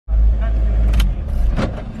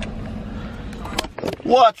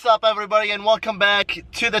What's up, everybody, and welcome back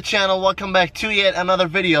to the channel. Welcome back to yet another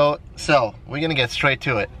video. So we're gonna get straight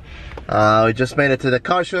to it. We just made it to the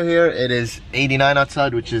car show here. It is 89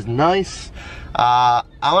 outside, which is nice. I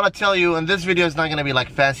want to tell you, and this video is not gonna be like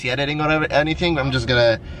fancy editing or anything. I'm just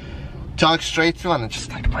gonna talk straight to it. And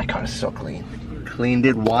just like, my car is so clean. Cleaned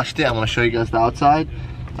it, washed it. I'm gonna show you guys the outside.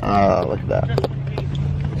 Look at that,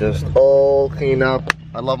 just all cleaned up.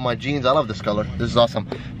 I love my jeans. I love this color. This is awesome.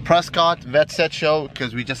 Prescott Vet Set Show,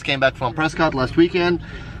 because we just came back from Prescott last weekend.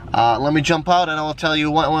 Let me jump out and I will tell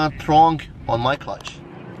you what went wrong on my clutch.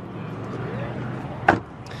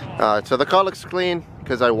 So the car looks clean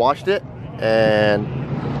because I washed it, and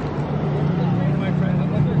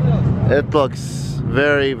it looks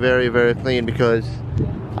very, very, very clean because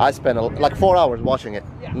I spent like 4 hours washing it.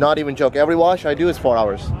 Not even joke. Every wash I do is 4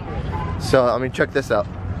 hours. So I mean, check this out.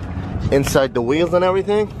 Inside the wheels and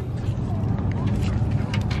everything,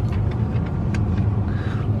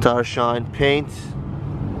 tire shine, paint,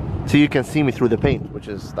 so you can see me through the paint,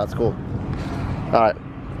 that's cool. All right,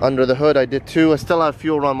 under the hood I did too. I still have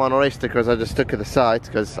Fuel Run Monterey stickers. I just took to the sides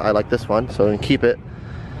because I like this one, so I can keep it.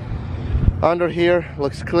 Under here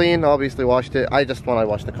looks clean. Obviously washed it. When I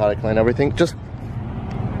wash the car, I clean everything. Just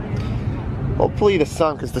hopefully the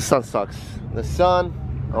sun, because the sun sucks. The sun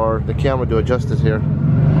or the camera do it justice here.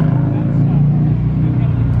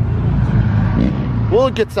 We'll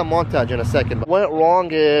get some montage in a second. But what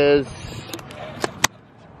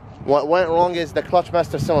went wrong is the clutch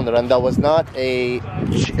master cylinder, and that was not a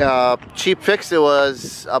cheap fix. It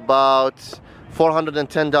was about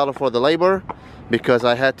 $410 for the labor, because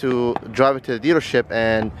I had to drive it to the dealership,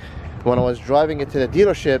 and when I was driving it to the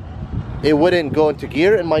dealership, it wouldn't go into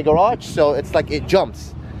gear in my garage, so it's like it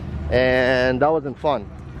jumps, and that wasn't fun.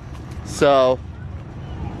 So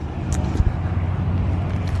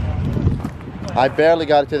I barely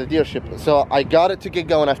got it to the dealership. So I got it to get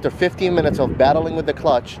going after 15 minutes of battling with the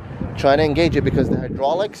clutch, trying to engage it, because the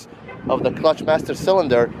hydraulics of the clutch master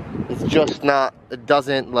cylinder is just not, it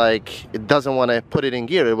doesn't want to put it in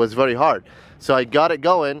gear. It was very hard. So I got it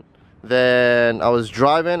going, then I was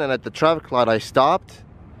driving, and at the traffic light I stopped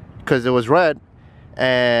because it was red,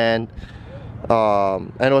 and it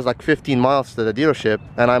was like 15 miles to the dealership,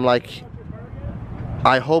 and I'm like,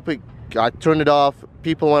 I turned it off.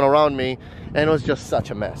 People went around me, and it was just such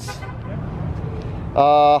a mess.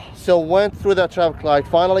 So went through that traffic light,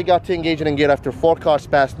 finally got to engage it in gear after 4 cars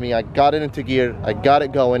passed me. I got it into gear, I got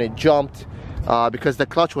it going, it jumped because the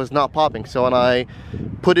clutch was not popping. So when I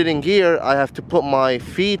put it in gear, I have to put my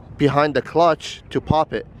feet behind the clutch to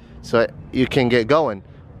pop it so you can get going.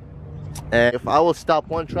 And if I will stop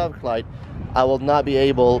one traffic light, I will not be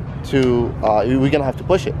able to, we're gonna have to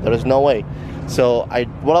push it. There is no way. So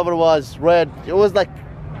whatever it was, red, it was like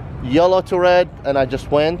yellow to red, and I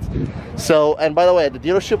just went. So, and by the way, at the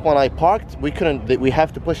dealership when I parked, we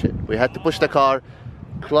have to push it. We had to push the car,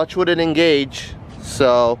 clutch wouldn't engage.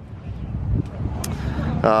 So,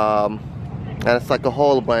 and it's like a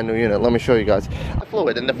whole brand new unit. Let me show you guys. The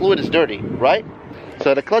fluid, and the fluid is dirty, right?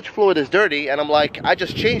 So the clutch fluid is dirty, and I'm like, I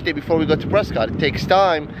just changed it before we go to Prescott. It takes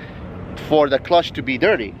time for the clutch to be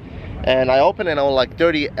dirty. And I opened it and I was like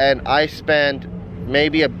dirty, and I spent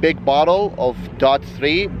maybe a big bottle of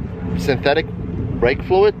 .3 synthetic brake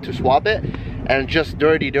fluid to swap it, and just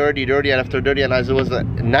dirty, and after dirty, and as it was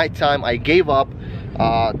nighttime, I gave up,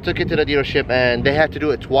 took it to the dealership, and they had to do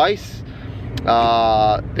it twice.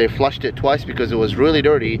 They flushed it twice because it was really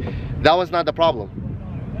dirty. That was not the problem.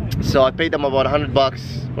 So I paid them about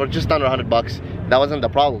 $100, or just under $100. That wasn't the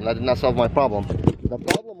problem. That did not solve my problem. The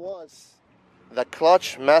problem was the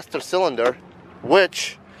clutch master cylinder,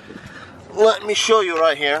 which, let me show you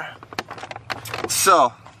right here.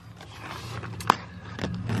 So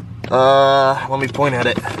let me point at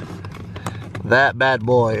it. That bad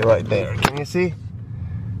boy right there, can you see?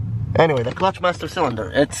 Anyway, the clutch master cylinder,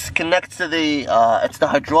 it's connects to the it's the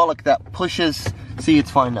hydraulic that pushes. See, it's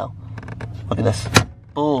fine now. Look at this,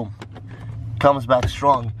 boom, comes back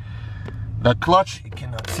strong. The clutch, you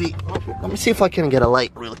cannot see. Let me see if I can get a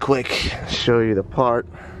light real quick. Show you the part.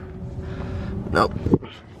 Nope.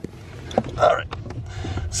 All right.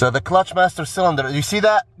 So the clutch master cylinder, you see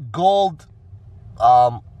that gold,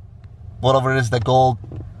 whatever it is, the gold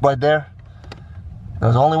right there?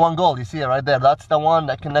 There's only one gold, you see it right there. That's the one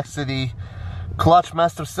that connects to the clutch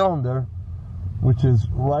master cylinder, which is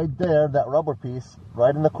right there, that rubber piece,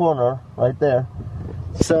 right in the corner, right there.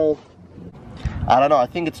 So, I don't know, I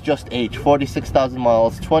think it's just age. 46,000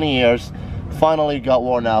 miles, 20 years, finally got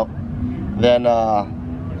worn out. Then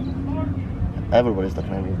everybody's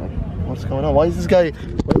looking at me like, what's going on? Why is this guy looking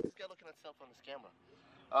at himself on this camera?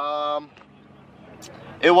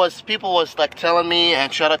 it was, people was like telling me,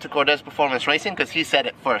 and shout out to Corvette Performance Racing, because he said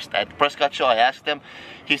it first. At the Prescott show, I asked him,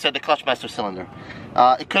 he said the clutch master cylinder.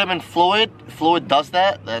 It could have been fluid. Fluid does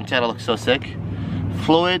that. The antenna looks so sick.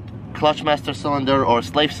 Fluid, clutch master cylinder, or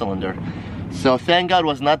slave cylinder. So thank God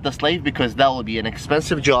was not the slave, because that will be an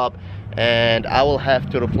expensive job, and I will have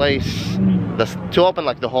to replace this to open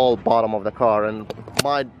like the whole bottom of the car, and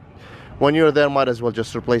when you're there, might as well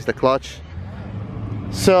just replace the clutch.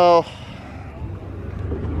 So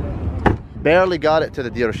barely got it to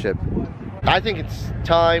the dealership. I think it's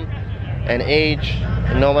time and age,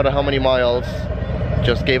 and no matter how many miles,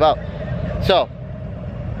 just gave up. So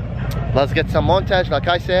let's get some montage like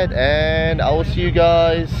I said, and I will see you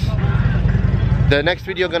guys. The next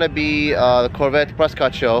video gonna be the Corvette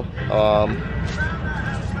Prescott show.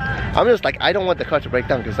 I'm just like, I don't want the car to break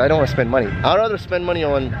down because I don't want to spend money. I'd rather spend money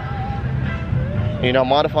on, you know,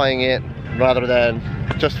 modifying it rather than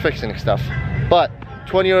just fixing stuff. But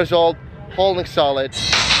 20 years old, holding solid.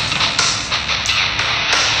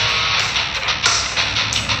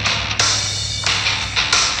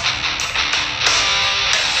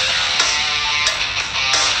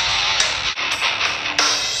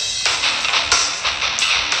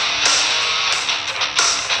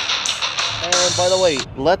 And by the way,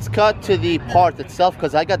 let's cut to the part itself,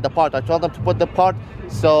 because I got the part. I told them to put the part,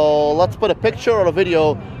 so let's put a picture or a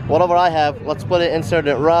video, whatever I have. Let's put it, insert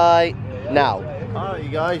it right now. Alright, you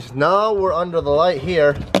guys, now we're under the light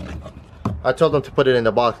here. I told them to put it in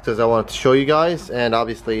the box because I wanted to show you guys, and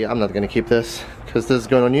obviously I'm not going to keep this because this is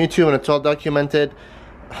going on YouTube and it's all documented.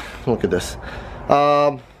 Look at this.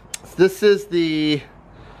 This is the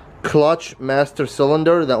clutch master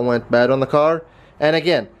cylinder that went bad on the car, and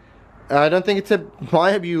again, I don't think it's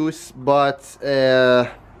my abuse, but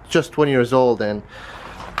just 20 years old, and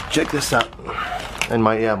check this out. And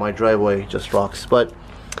my driveway just rocks. But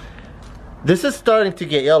this is starting to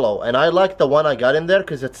get yellow, and I like the one I got in there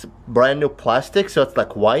because it's brand new plastic, so it's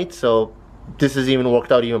like white. So this has even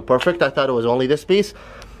worked out even perfect. I thought it was only this piece,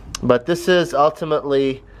 but this is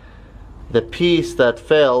ultimately the piece that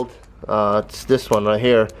failed. It's this one right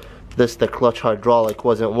here. The clutch hydraulic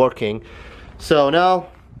wasn't working. So now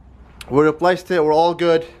we replaced it. We're all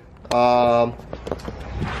good.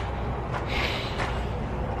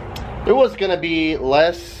 It was gonna be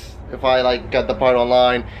less if I like got the part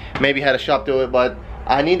online, maybe had a shop do it, but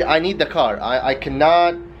I need the car. I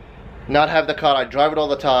cannot not have the car. I drive it all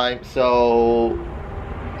the time, so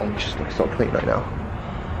I'm just looks so clean right now.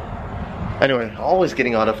 Anyway, always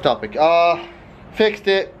getting out of topic. Fixed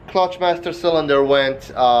it. Clutch master cylinder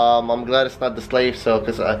went. I'm glad it's not the slave, so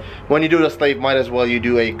because when you do the slave, might as well you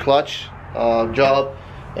do a clutch job,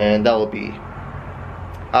 and that will be.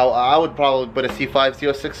 I would probably put a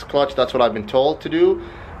C506 clutch. That's what I've been told to do,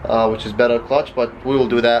 which is better clutch. But we will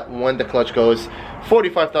do that when the clutch goes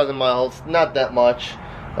 45,000 miles. Not that much.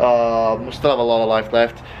 We still have a lot of life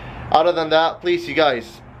left. Other than that, please, you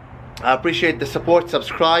guys, I appreciate the support.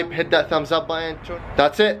 Subscribe, hit that thumbs up button.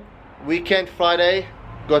 That's it. Weekend Friday.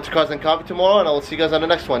 Go to Cars and Coffee tomorrow, and I will see you guys on the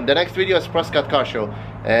next one. The next video is Prescott Car Show,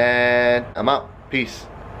 and I'm out. Peace.